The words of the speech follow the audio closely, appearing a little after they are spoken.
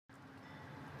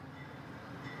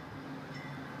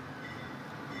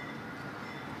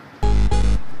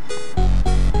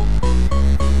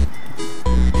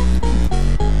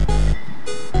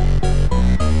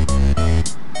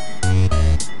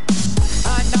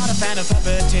a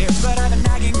puppeteer, but I have a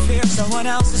nagging fear someone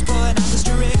else is pulling out the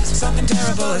strings. Something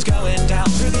terrible is going down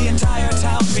through the entire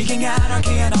town, wreaking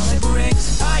anarchy and all it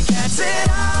brings. I can't sit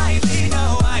idly,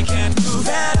 no, I can't move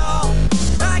at all.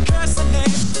 I curse the name,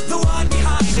 the one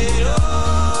behind it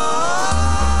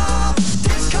all.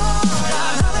 Discord,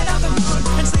 I'm howling out the moon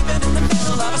and sleeping in the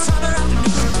middle of a summer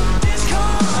afternoon.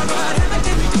 Discord, whatever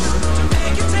did we do to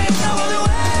make you take no other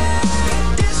way?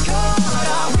 Discord,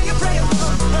 are we a prey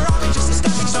alone, or are we just a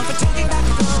stepping stone for taking back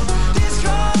the throne?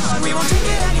 Discord, we won't take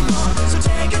it anymore, so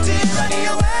take your tyranny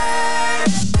away.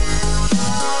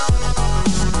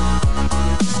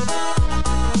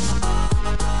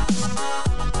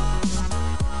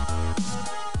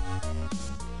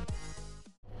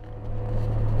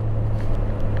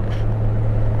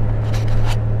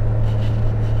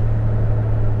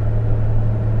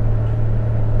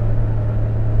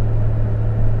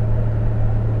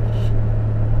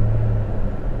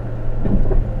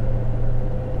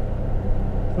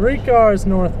 3 cars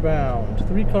northbound,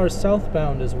 3 cars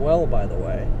southbound as well, by the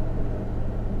way.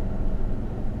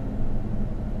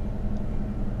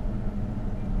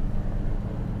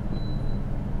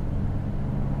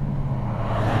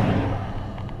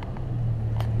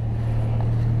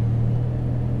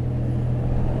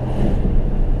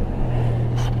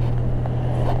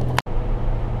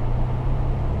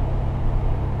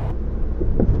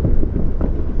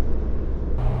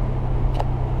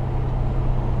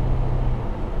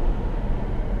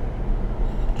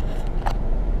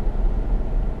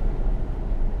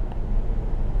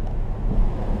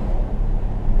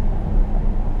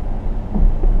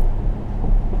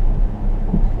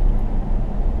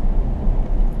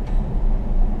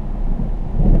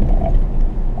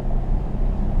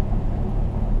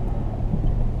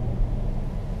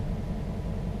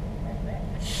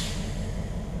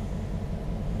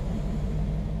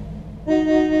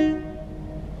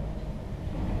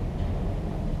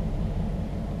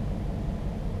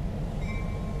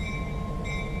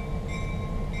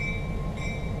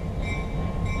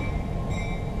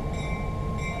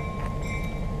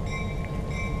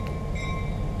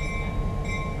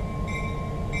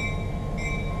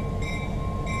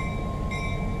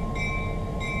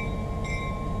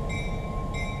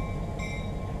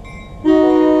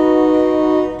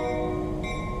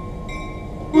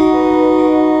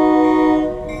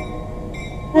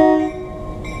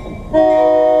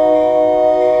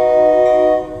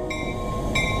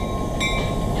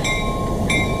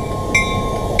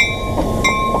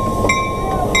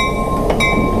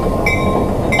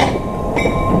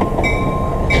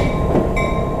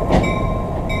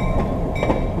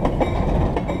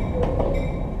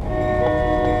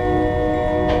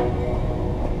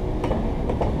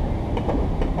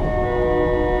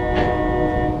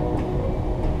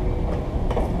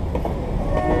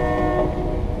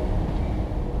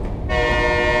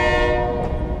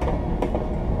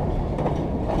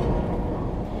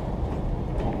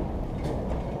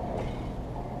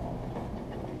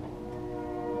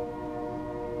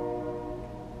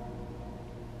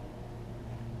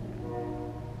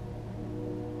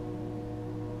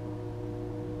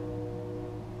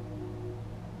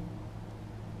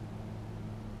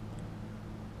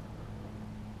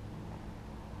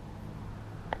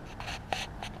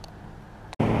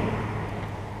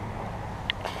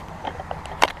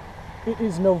 It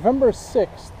is November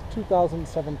 6th,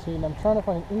 2017. I'm trying to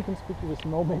find an inconspicuous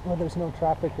moment where there's no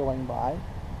traffic going by.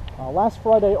 Last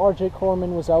Friday, RJ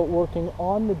Corman was out working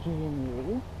on the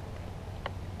GNU.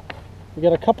 We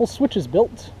got a couple switches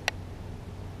built,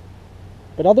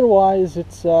 but otherwise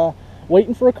it's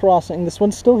waiting for a crossing. This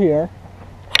one's still here.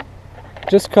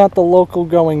 Just caught the local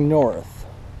going north.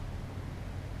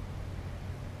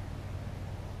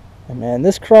 And man,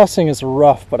 this crossing is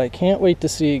rough, but I can't wait to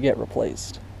see it get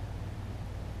replaced.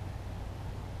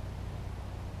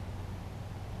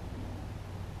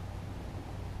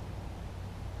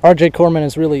 RJ Corman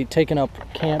has really taken up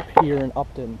camp here in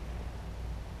Upton.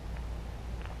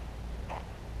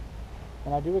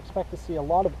 And I do expect to see a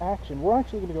lot of action. We're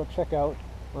actually going to go check out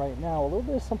right now a little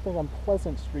bit of something on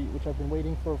Pleasant Street, which I've been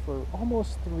waiting for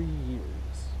almost 3 years.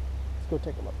 Let's go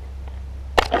take a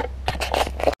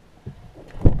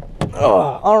look.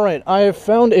 Alright, I have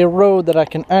found a road that I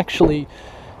can actually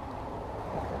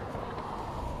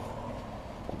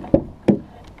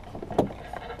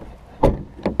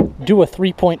do a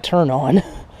 3-point turn on.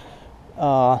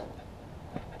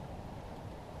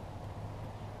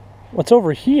 What's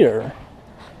over here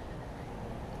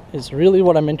is really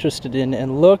what I'm interested in,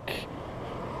 and look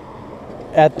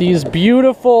at these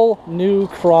beautiful new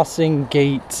crossing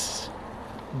gates.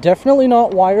 Definitely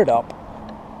not wired up.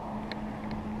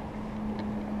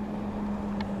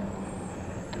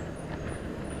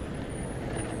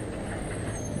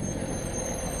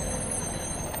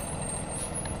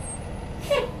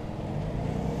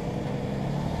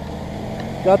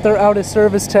 Got their out of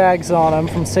service tags on them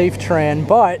from SafeTran,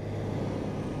 but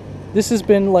this has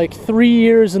been like 3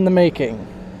 years in the making.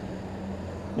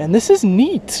 And this is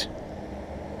neat.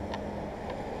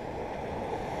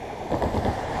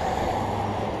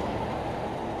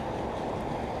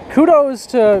 Kudos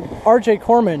to RJ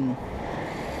Corman.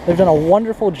 They've done a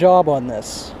wonderful job on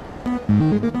this.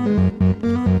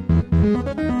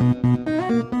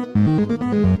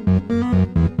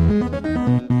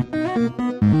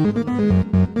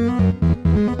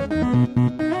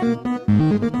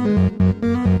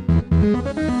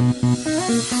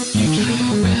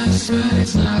 But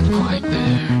it's not quite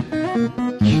there.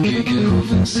 You could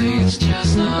go and say it's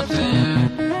just not fair.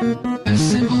 A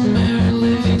simple mare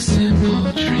living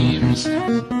simple dreams.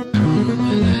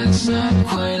 But that's not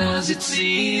quite as it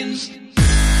seems.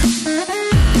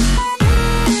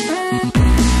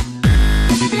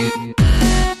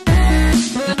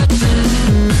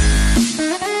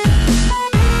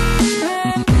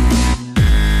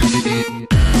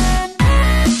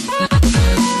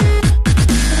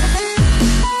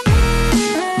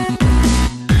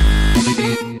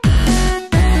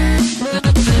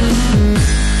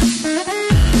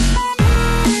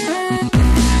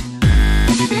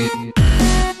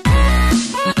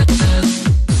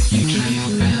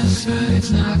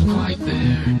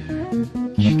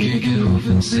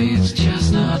 Say it's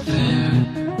just not fair.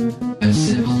 A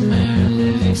simple mare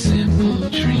living simple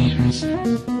dreams.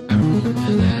 A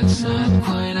rumor that's not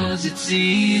quite as it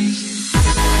seems.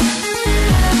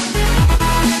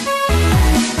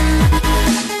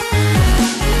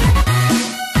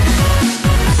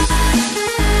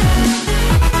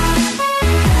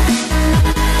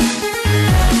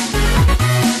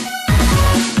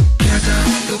 Character,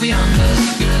 go beyond us.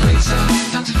 You're a late star,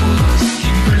 time to fool us.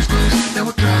 Keep your prayers close, that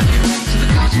will drive you.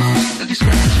 That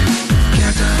describes you.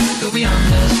 Character, go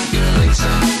beyond us. You're a late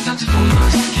star, time to fool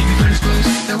us. Keep your prayers close,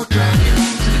 that will drive you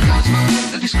to the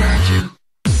cosmos that describes you.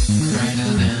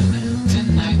 Brighter than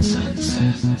tonight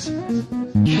sunset.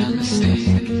 Can't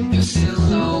mistake your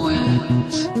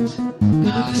silhouette.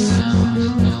 Not a sound,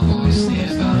 no voice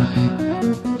nearby.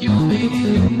 You're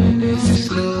making this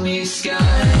gloomy sky.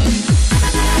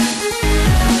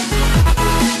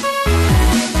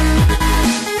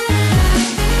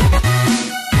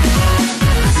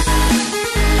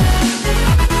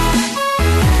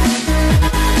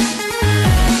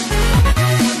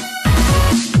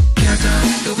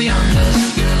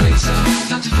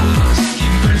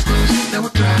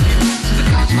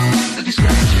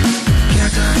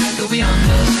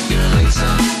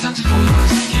 Time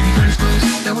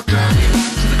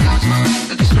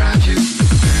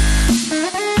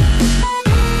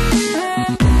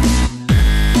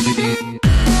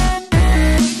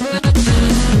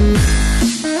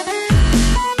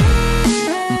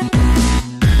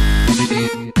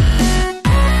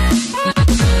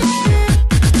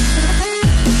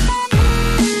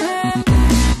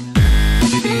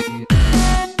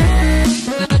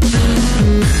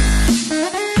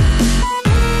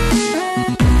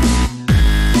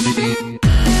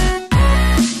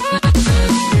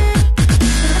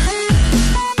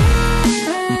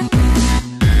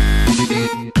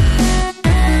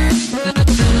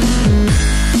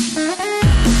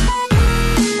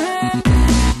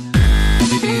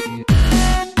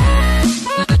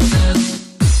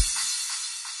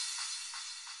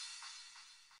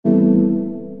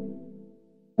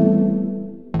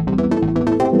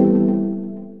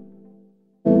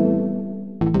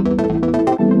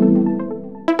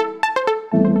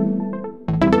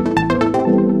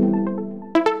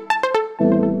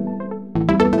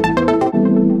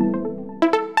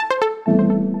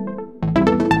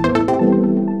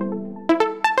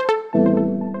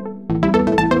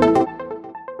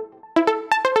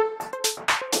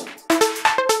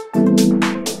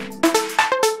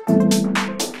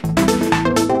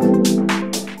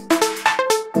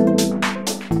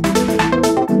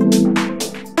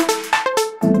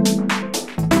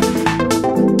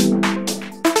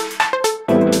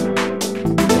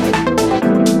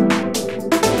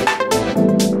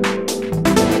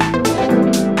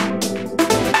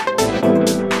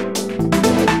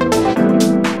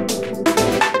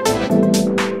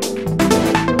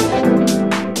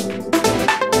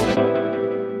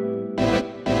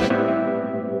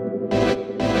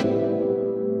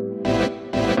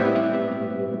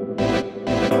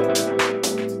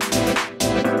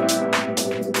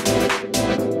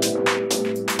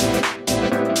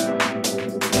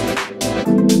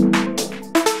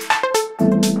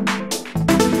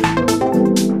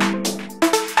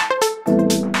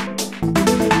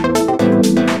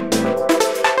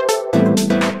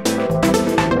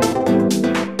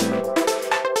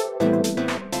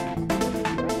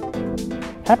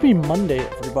Happy Monday,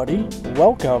 everybody.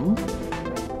 Welcome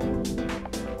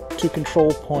to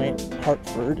Control Point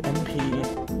Hartford NP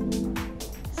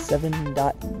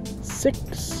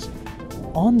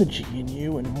 7.6 on the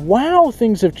GNU, and wow,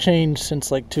 things have changed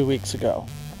since like 2 weeks ago.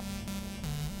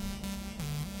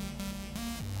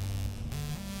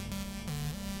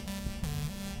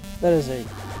 That is a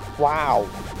wow.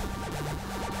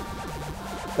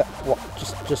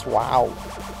 Just wow.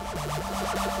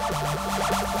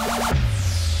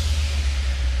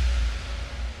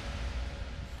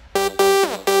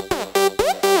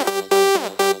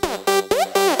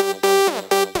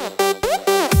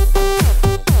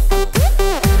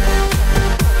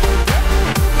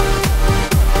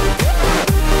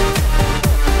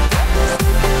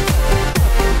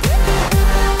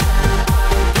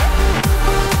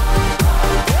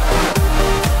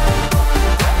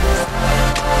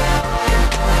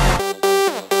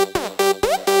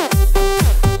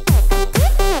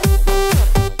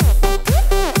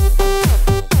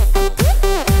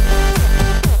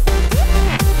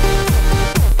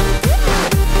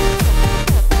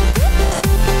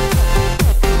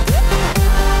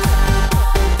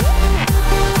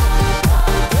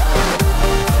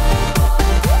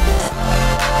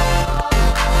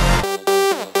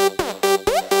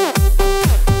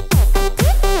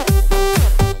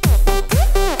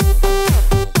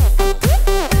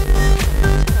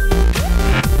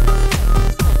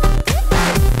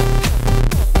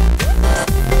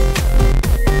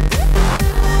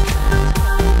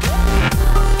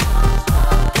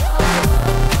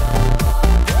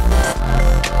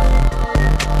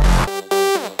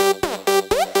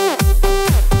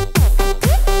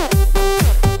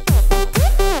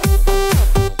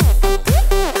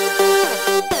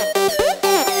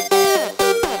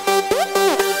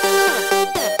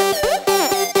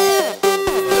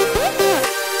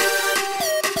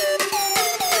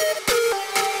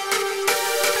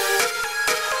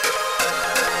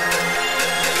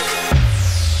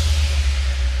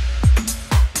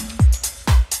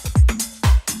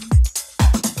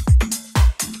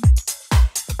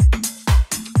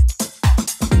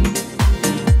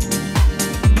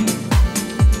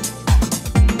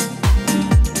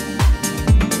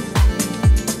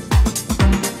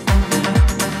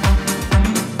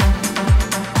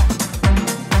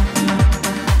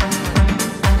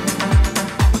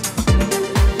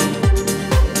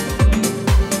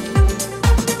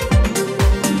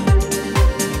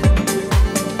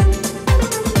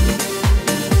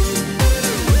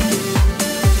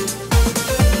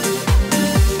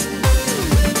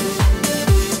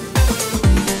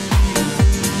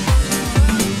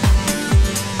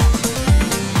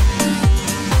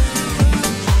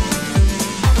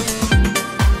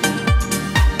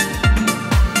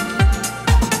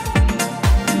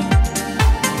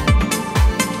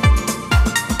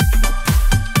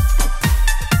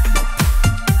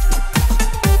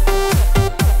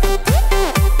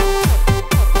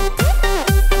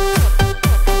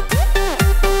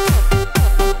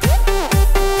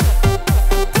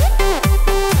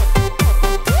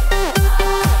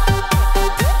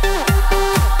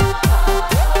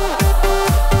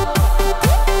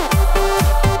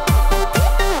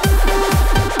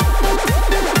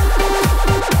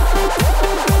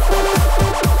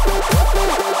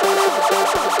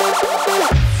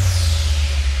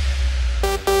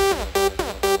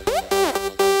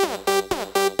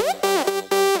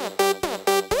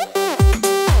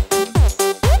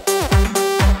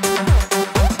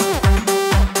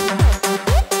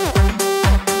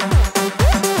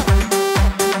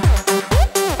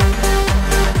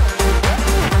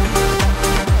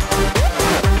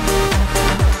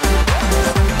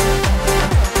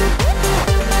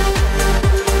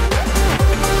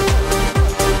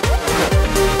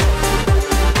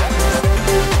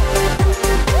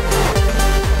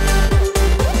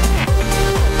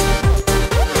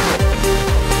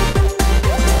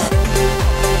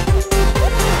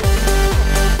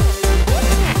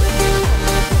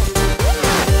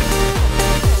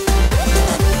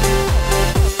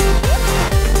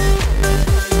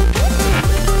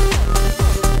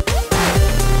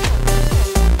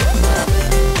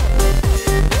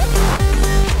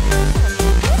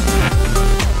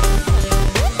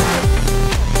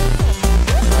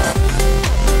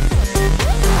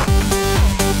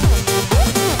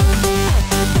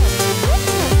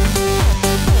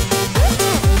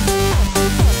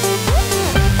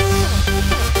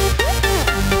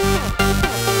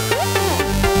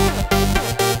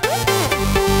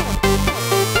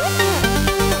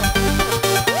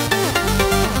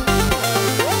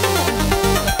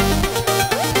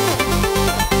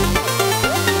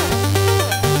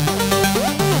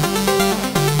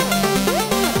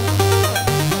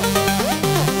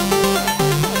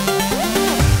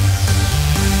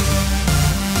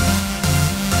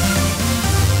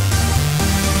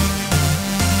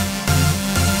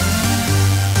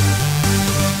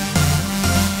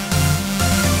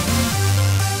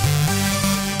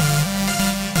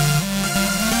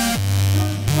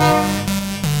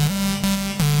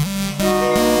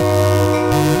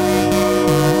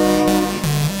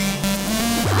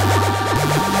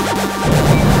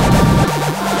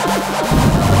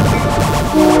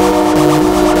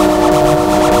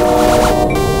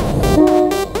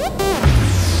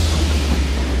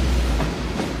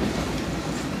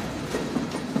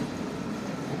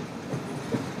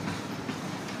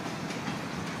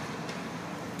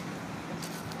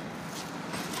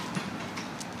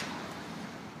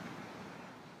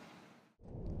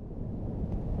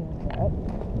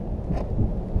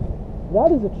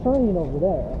 That is a train over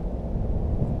there.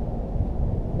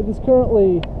 It is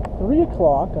currently 3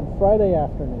 o'clock on Friday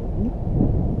afternoon.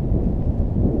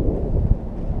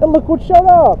 And look what showed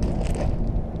up!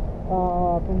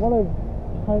 From what I've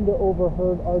kind of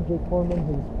overheard, RJ Corman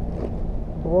has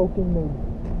broken the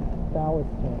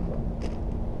ballast tamper.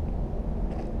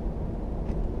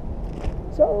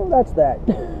 So that's that.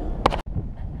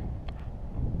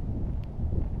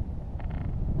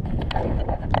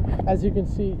 As you can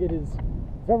see, it is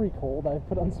very cold. I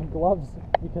put on some gloves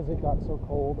because it got so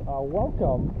cold.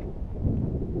 Welcome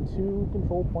to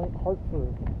Control Point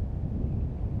Hartford.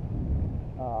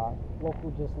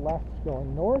 Local just left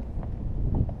going north.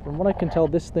 From what I can tell,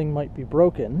 this thing might be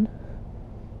broken.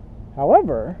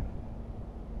 However,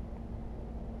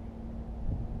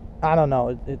 I don't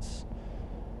know. It's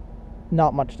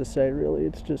not much to say, really.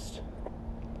 It's just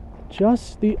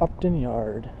the Upton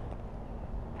yard.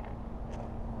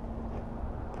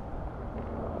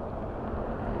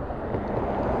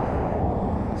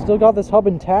 Still got this hub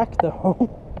intact, though.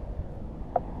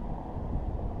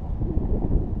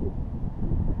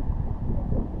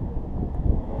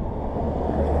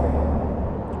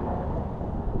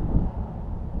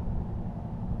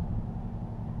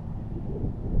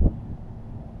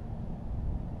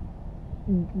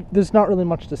 There's not really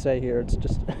much to say here. It's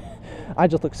just, I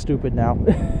just look stupid now.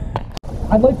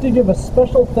 I'd like to give a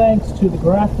special thanks to the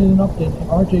Grafton and Upton and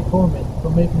RJ Corman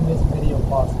for making this video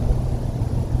possible.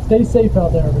 Stay safe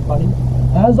out there, everybody.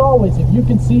 As always, if you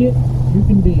can see it, you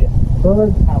can be it.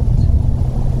 Bird out.